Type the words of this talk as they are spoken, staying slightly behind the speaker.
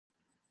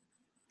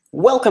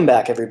Welcome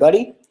back,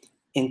 everybody.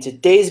 In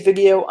today's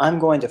video, I'm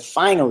going to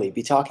finally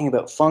be talking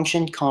about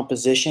function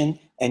composition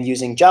and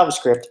using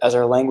JavaScript as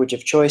our language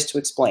of choice to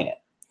explain it.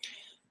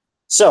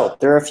 So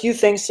there are a few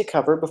things to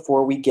cover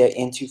before we get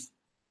into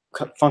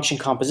function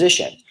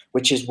composition,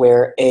 which is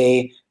where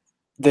the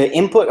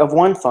input of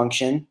one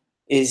function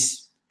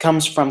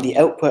comes from the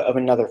output of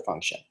another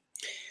function.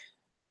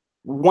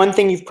 One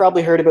thing you've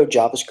probably heard about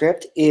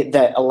JavaScript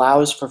that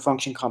allows for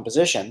function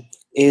composition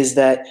is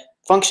that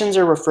functions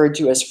are referred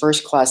to as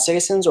first-class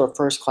citizens or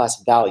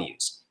first-class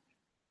values.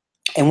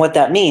 And what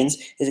that means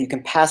is that you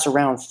can pass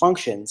around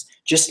functions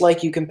just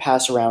like you can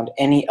pass around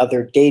any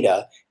other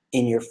data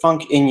in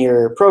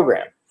your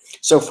program.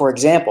 So for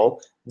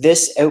example,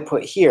 this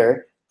output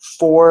here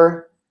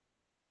for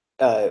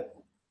the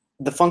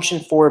function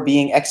for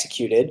being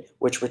executed,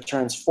 which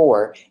returns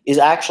 4, is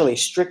actually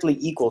strictly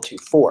equal to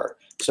 4.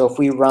 So if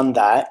we run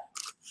that,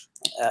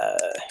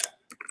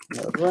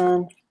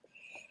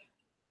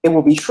 it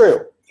will be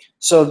true.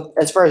 So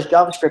as far as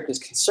JavaScript is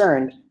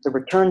concerned, the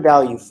return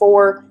value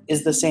 4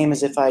 is the same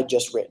as if I had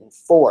just written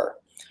 4.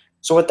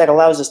 So what that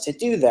allows us to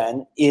do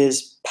then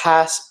is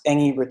pass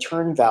any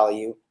return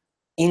value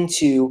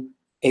into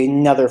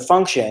another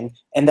function,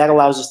 and that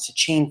allows us to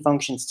chain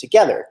functions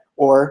together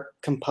or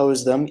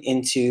compose them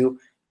into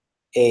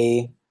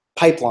a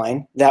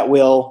pipeline that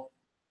will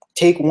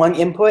take one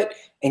input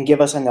and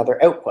give us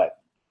another output.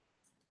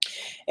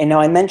 And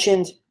now I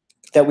mentioned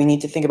that we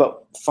need to think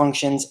about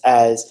functions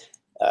as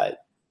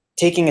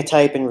taking a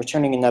type and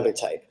returning another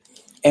type.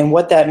 And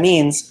what that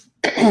means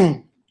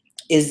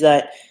is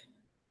that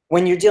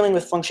when you're dealing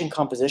with function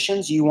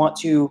compositions, you want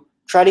to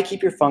try to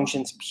keep your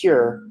functions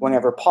pure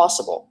whenever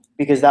possible,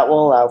 because that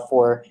will allow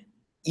for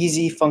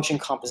easy function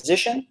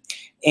composition,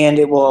 and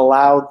it will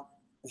allow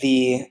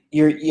you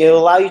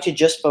to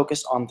just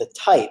focus on the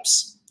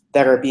types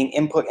that are being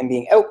input and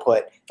being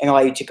output, and allow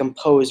you to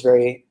compose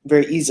very,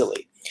 very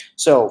easily.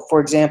 So,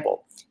 for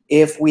example,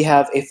 if we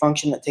have a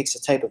function that takes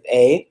a type of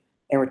A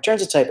and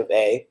returns a type of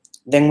A,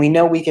 then we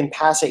know we can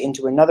pass it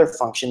into another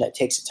function that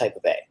takes a type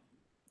of A,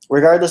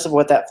 regardless of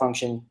what that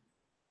function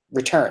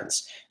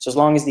returns. So as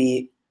long as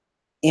the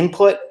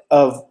input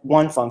of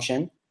one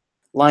function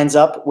lines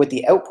up with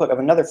the output of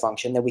another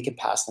function, then we can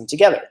pass them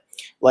together.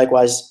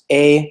 Likewise,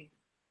 A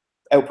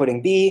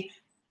outputting B,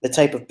 the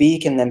type of B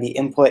can then be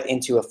input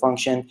into a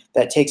function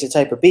that takes a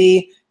type of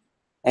B,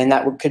 and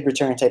that could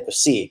return a type of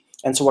C.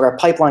 And so what our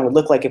pipeline would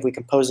look like if we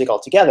composed it all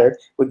together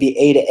would be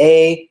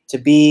A to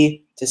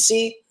B to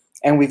C,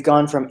 and we've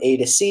gone from A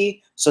to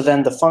C, so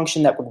then the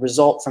function that would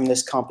result from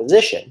this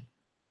composition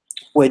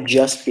would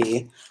just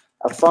be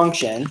a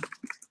function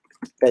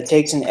that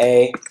takes an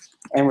A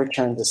and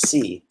returns a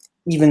C,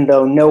 even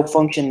though no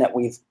function that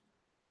we've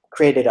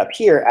created up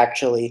here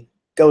actually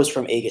goes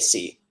from A to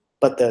C,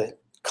 but the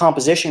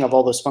composition of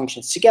all those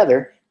functions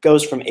together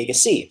goes from A to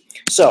C.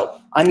 So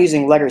I'm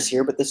using letters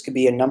here, but this could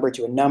be a number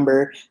to a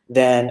number,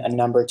 then a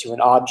number to an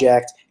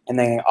object, and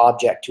then an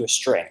object to a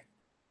string,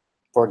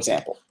 for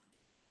example.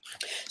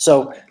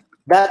 So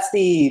that's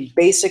the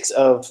basics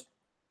of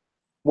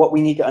what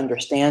we need to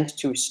understand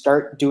to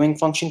start doing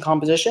function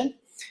composition,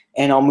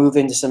 and I'll move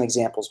into some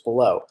examples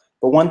below.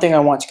 But one thing I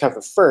want to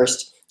cover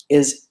first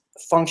is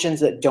functions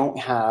that don't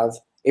have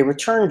a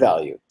return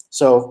value.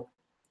 So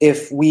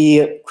if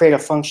we create a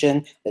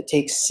function that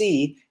takes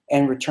C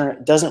and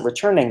doesn't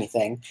return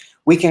anything,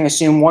 we can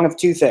assume one of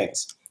two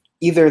things.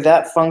 Either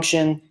that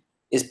function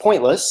is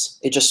pointless,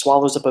 it just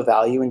swallows up a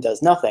value and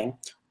does nothing,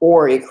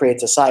 or it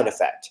creates a side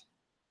effect.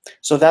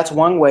 So that's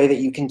one way that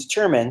you can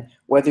determine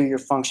whether your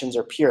functions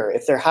are pure.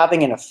 If they're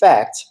having an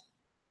effect,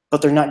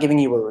 but they're not giving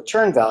you a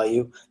return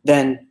value,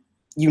 then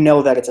you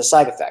know that it's a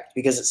side effect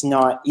because it's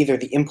not either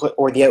the input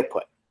or the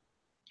output.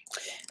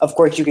 Of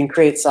course, you can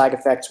create side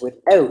effects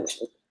without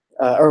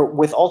or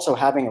with also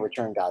having a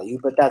return value,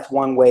 but that's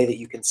one way that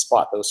you can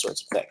spot those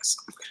sorts of things.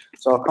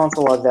 So I'll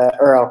console log that,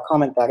 or I'll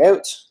comment that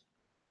out,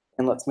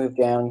 and let's move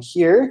down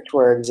here to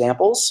our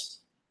examples.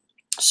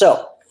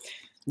 So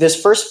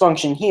this first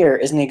function here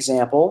is an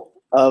example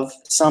of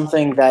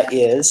something that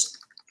is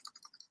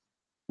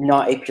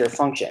not a pure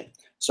function.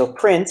 So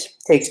print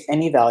takes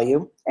any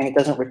value and it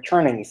doesn't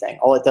return anything.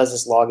 All it does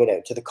is log it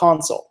out to the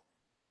console.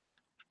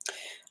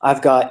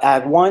 I've got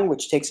add1,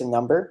 which takes a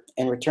number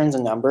and returns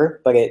a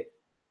number, but it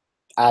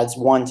adds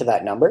 1 to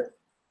that number.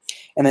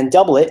 And then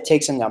double it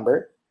takes a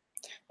number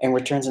and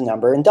returns a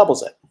number and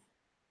doubles it.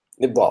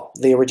 Well,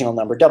 the original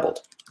number doubled.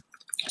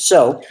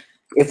 So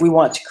if we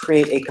want to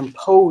create a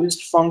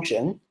composed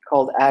function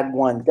called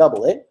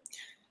add1doublet,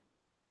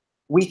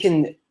 we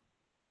can,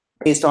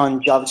 based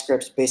on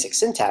JavaScript's basic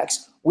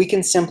syntax, we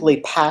can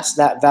simply pass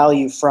that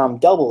value from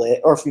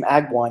doublet or from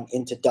add1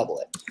 into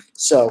doublet.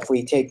 So if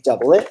we take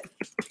doublet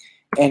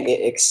and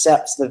it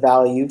accepts the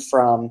value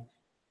from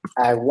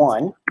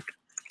add1,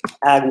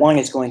 add1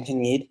 is going to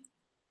need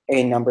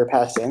a number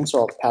passed in, so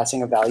I'll be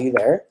passing a value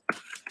there,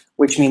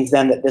 which means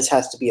then that this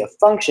has to be a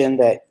function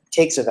that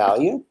takes a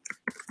value.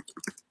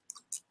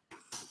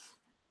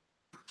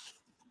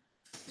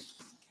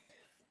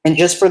 And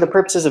just for the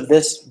purposes of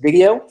this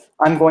video,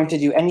 I'm going to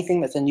do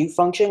anything that's a new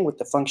function with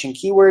the function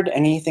keyword,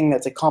 and anything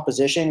that's a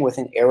composition with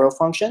an arrow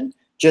function,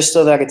 just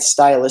so that it's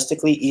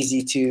stylistically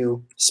easy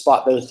to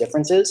spot those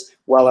differences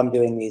while I'm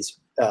doing these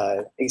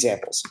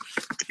examples.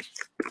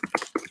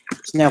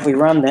 So now if we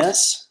run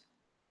this,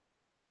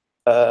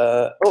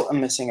 oh,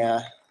 I'm missing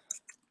a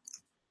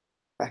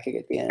bracket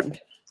at the end.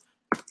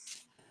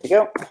 There you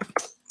go.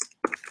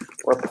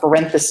 Or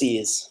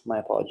parentheses, my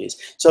apologies.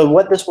 So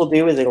what this will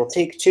do is it'll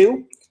take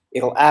 2,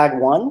 it'll add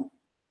 1,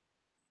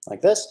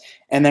 like this,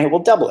 and then it will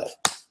double it.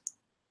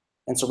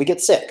 And so we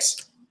get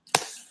 6.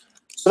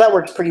 So that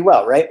works pretty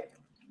well, right?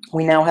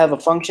 We now have a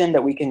function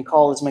that we can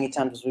call as many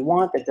times as we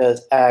want that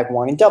does add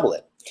 1 and double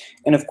it.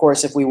 And of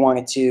course, if we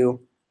wanted to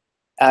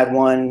add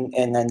 1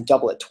 and then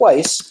double it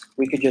twice,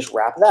 we could just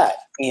wrap that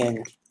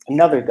in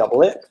another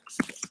double it.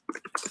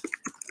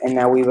 And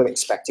now we would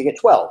expect to get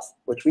 12,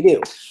 which we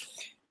do.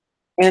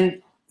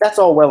 And that's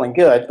all well and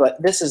good, but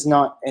this is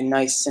not a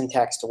nice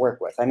syntax to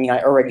work with. I mean,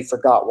 I already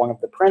forgot one of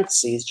the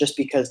parentheses just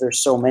because there's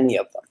so many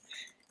of them.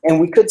 And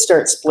we could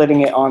start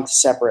splitting it onto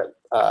separate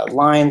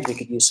lines. We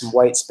could use some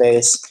white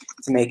space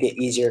to make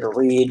it easier to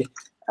read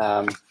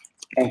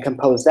and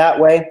compose that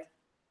way.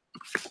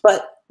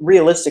 But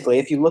realistically,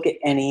 if you look at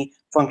any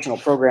functional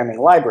programming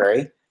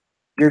library,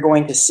 you're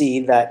going to see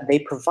that they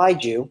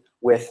provide you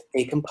with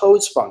a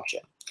compose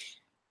function.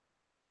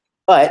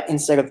 But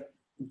instead of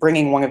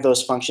bringing one of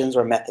those functions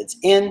or methods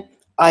in,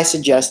 I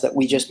suggest that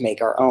we just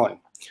make our own.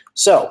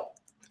 So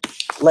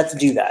let's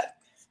do that.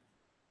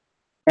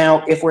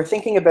 Now, if we're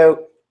thinking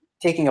about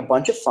taking a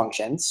bunch of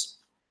functions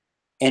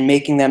and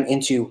making them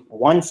into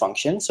one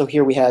function, so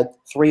here we had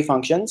 3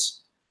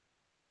 functions,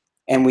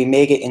 and we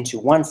make it into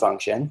one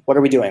function, what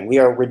are we doing? We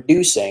are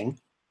reducing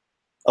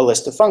a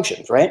list of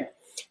functions, right?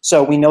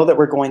 So we know that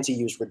we're going to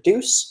use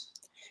reduce,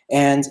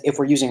 and if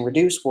we're using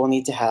reduce, we'll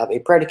need to have a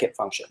predicate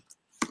function.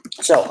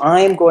 So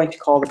I'm going to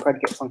call the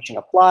predicate function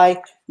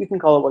apply. You can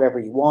call it whatever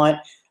you want.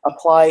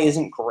 Apply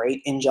isn't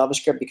great in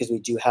JavaScript because we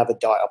do have a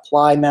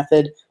 .apply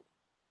method,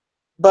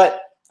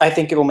 but I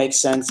think it'll make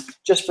sense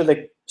just for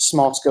the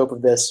small scope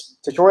of this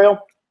tutorial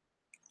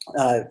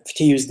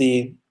to use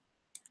the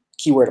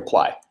keyword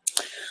apply.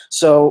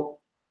 So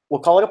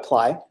we'll call it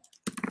apply,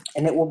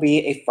 and it will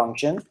be a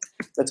function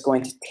that's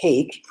going to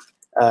take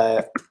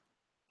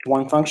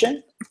one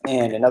function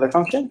and another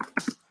function,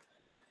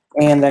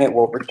 and then it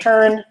will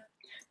return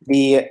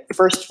the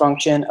first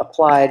function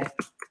applied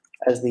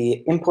as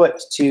the input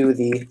to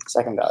the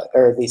second value,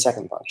 or the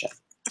second function.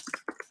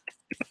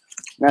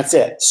 And that's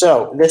it.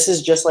 So this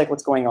is just like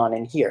what's going on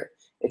in here.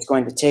 It's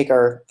going to take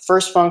our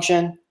first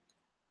function,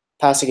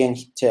 pass it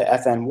into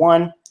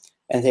fn1,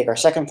 and take our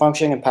second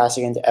function and pass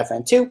it into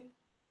fn2.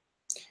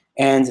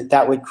 And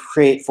that would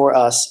create for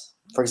us,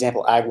 for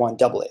example, add 1,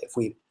 double it. If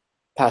we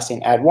passed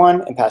in add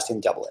 1 and passed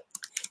in double it.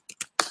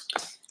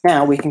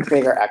 Now we can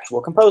create our actual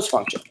compose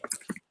function.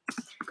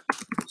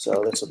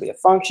 So this will be a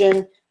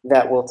function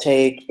that will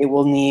take, it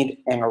will need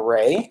an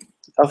array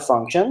of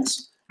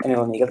functions, and it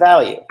will need a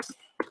value.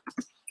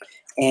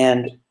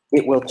 And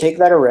it will take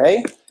that array,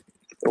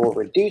 it will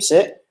reduce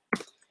it,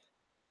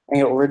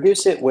 and it will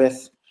reduce it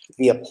with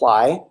the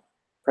apply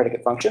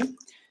predicate function,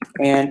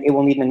 and it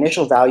will need an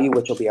initial value,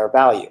 which will be our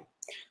value.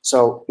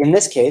 So in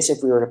this case,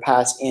 if we were to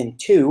pass in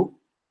 2,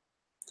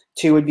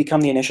 2 would become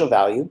the initial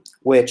value,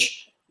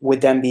 which would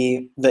then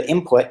be the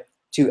input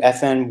to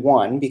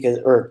fn1 because,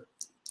 or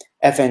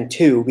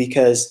fn2,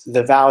 because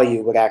the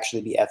value would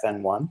actually be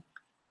fn1.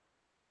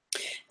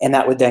 And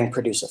that would then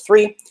produce a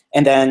 3.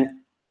 And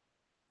then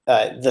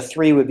the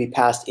 3 would be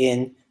passed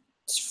in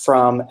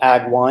from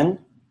add 1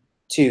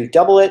 to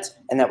double it,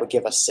 and that would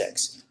give us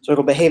 6. So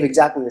it'll behave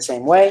exactly the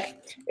same way,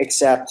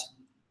 except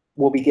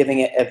we'll be giving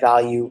it a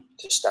value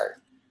to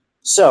start.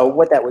 So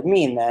what that would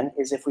mean then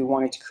is if we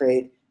wanted to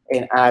create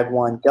an add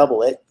 1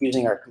 double it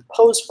using our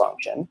compose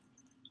function,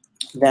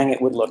 then it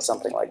would look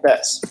something like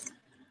this.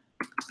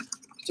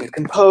 Do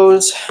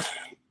compose,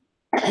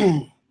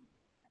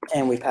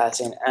 and we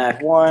pass in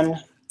add 1,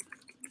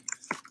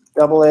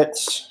 double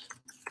it,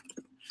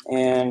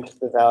 and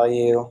the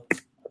value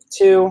of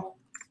 2.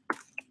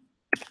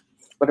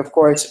 But of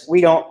course, we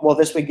don't, well,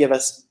 this would give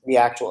us the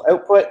actual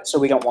output, so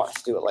we don't want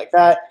to do it like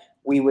that.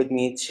 We would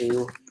need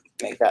to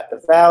make that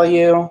the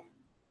value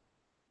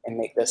and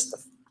make this the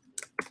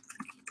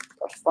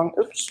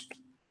function. Oops,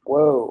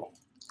 whoa,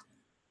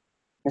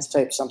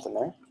 mistyped something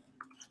there.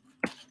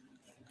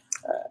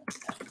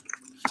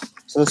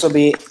 So this will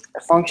be a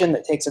function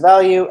that takes a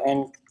value,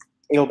 and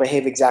it'll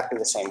behave exactly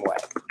the same way.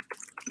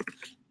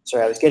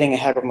 Sorry, I was getting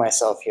ahead of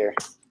myself here.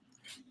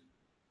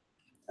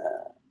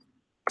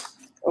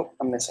 Oh,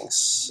 I'm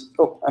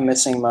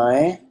missing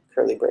my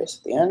curly brace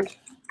at the end.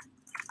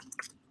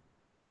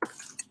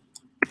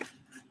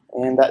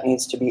 And that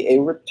needs to be a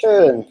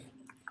return.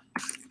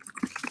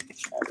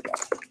 There we go.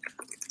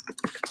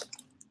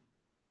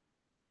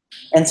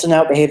 And so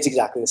now it behaves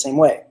exactly the same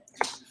way.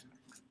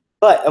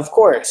 But of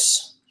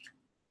course,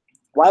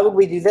 why would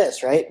we do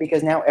this, right?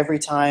 Because now every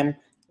time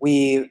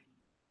we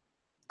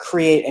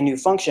create a new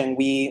function,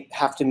 we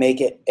have to make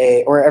it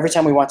or every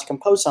time we want to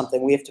compose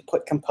something, we have to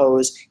put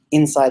compose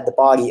inside the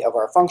body of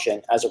our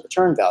function as a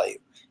return value.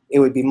 It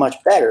would be much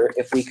better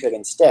if we could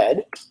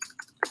instead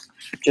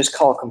just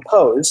call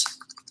compose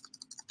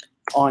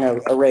on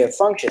an array of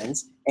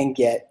functions and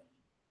get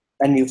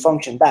a new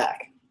function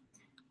back.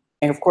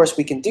 And of course,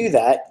 we can do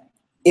that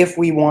if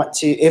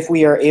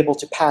we are able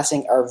to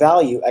passing our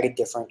value at a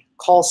different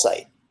call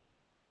site.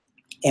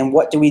 And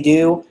what do we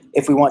do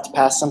if we want to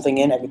pass something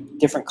in at a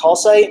different call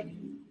site?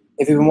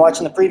 If you've been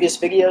watching the previous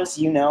videos,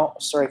 you know,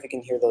 sorry if you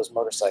can hear those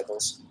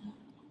motorcycles.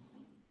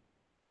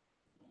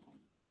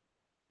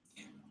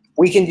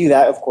 We can do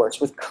that, of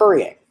course, with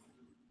currying.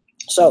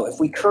 So if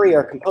we curry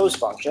our compose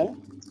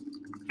function,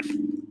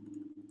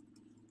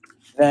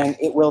 then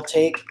it will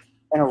take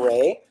an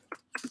array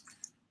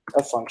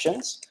of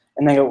functions,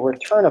 and then it will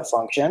return a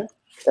function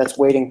that's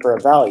waiting for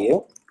a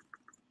value,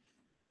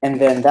 and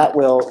then that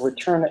will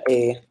return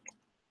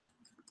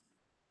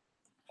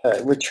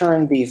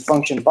return the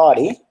function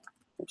body.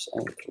 Oops, I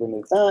need to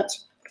remove that.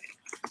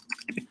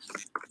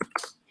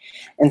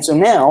 And so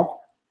now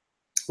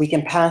we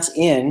can pass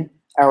in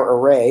our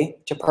array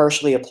to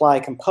partially apply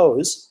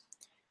compose.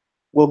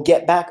 We'll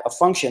get back a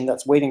function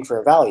that's waiting for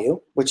a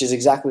value, which is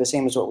exactly the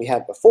same as what we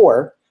had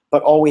before,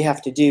 but all we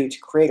have to do to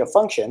create a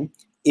function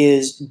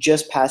is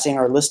just passing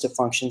our list of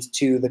functions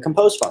to the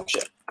compose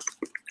function.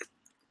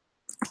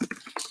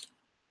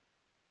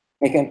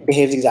 It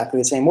behaves exactly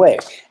the same way.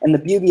 And the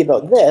beauty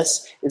about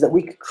this is that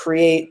we could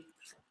create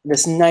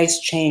this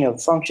nice chain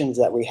of functions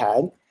that we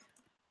had,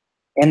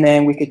 and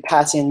then we could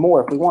pass in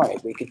more if we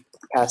wanted. We could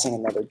pass in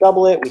another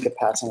doublet, we could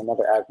pass in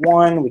another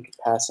ag1, we could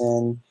pass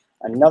in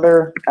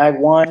another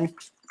ag1.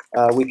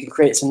 We could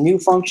create some new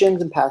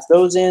functions and pass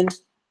those in.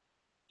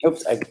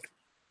 Oops, I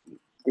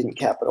didn't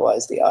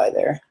capitalize the I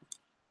there.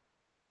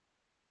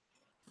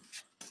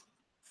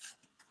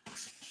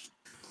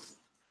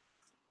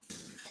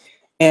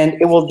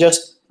 And it will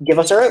just give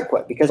us our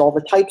output because all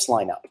the types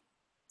line up.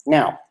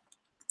 Now,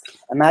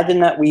 imagine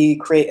that we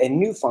create a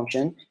new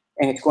function,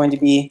 and it's going to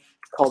be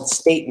called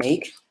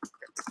stateMake,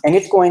 and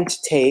it's going to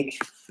take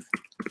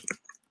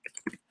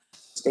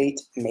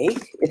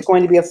stateMake. It's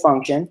going to be a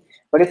function,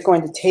 but it's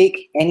going to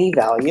take any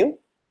value,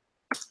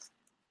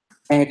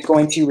 and it's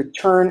going to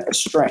return a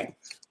string.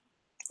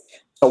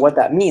 So what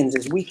that means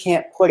is we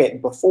can't put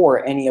it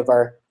before any of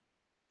our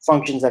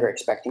functions that are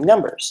expecting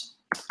numbers.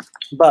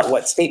 But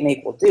what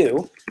stateMake will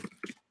do,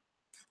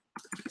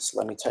 so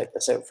let me type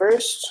this out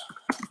first,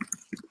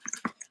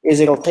 is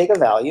it'll take a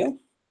value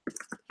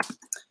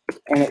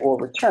and it will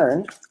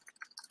return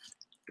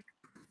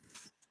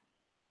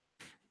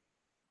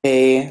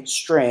a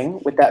string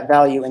with that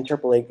value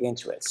interpolated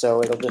into it.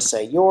 So it'll just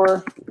say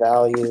your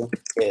value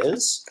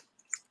is,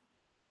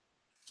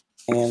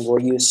 and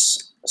we'll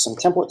use some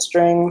template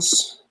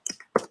strings.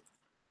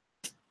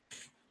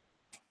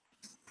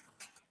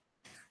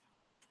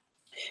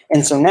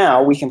 And so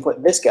now we can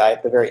put this guy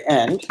at the very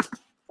end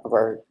of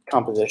our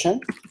composition,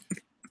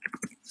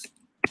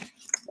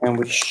 and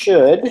we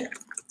should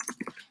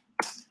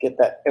get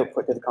that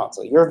output to the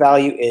console. Your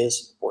value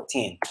is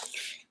 14.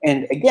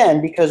 And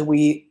again, because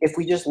if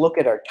we just look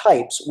at our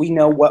types, we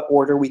know what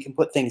order we can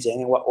put things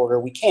in and what order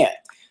we can't.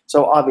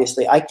 So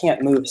obviously, I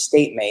can't move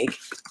stateMake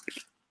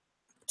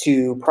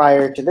to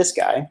prior to this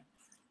guy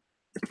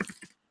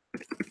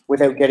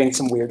without getting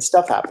some weird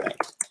stuff happening.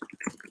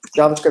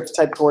 JavaScript's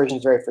type coercion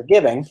is very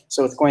forgiving,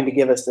 so it's going to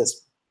give us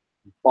this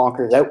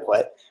bonkers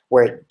output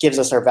where it gives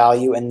us our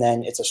value and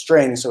then it's a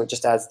string, so it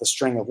just adds the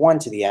string of 1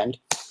 to the end.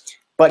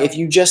 But if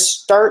you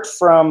just start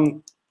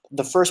from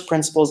the first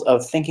principles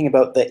of thinking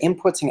about the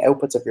inputs and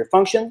outputs of your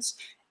functions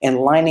and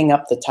lining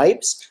up the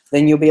types,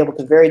 then you'll be able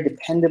to very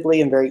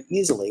dependably and very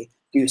easily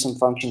do some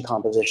function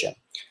composition.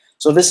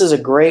 So this is a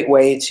great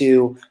way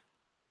to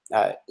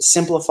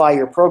simplify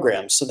your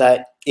program so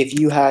that if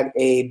you had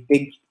a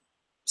big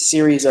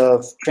series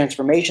of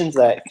transformations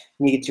that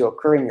needed to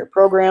occur in your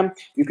program,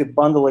 you could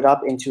bundle it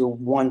up into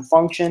one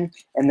function,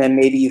 and then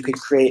maybe you could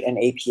create an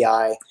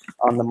API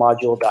on the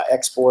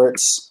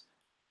module.exports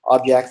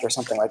object or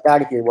something like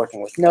that if you're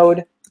working with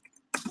Node.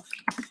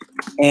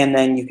 And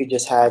then you could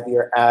just have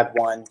your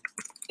add1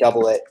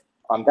 doublet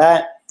on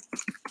that.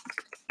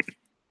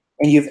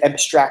 And you've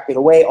abstracted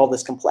away all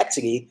this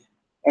complexity,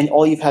 and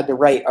all you've had to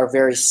write are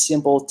very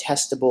simple,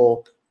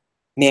 testable,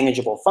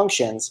 manageable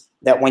functions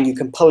that when you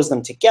compose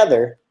them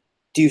together,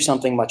 do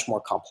something much more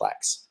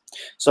complex.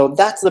 So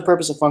that's the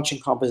purpose of function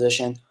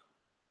composition.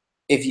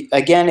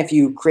 If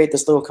you create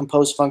this little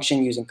compose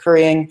function using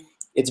currying,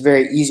 it's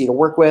very easy to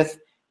work with.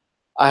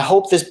 I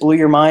hope this blew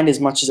your mind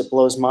as much as it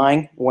blows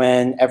mine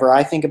whenever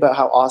I think about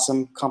how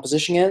awesome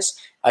composition is.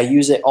 I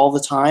use it all the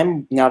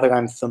time now that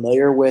I'm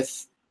familiar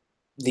with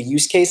the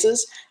use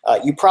cases.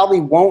 You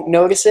probably won't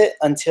notice it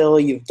until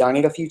you've done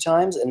it a few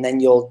times, and then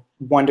you'll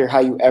wonder how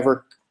you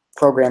ever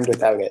programmed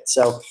without it.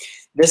 So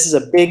this is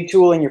a big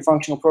tool in your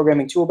functional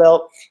programming tool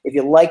belt. If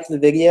you liked the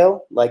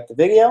video, like the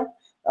video.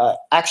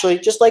 Actually,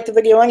 just like the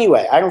video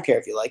anyway. I don't care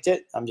if you liked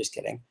it. I'm just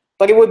kidding.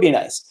 But it would be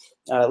nice.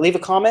 Leave a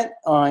comment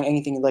on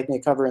anything you'd like me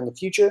to cover in the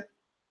future.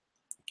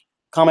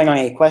 comment on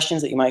any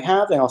questions that you might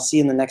have, and I'll see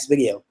you in the next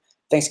video.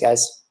 Thanks,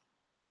 guys.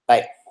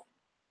 Bye.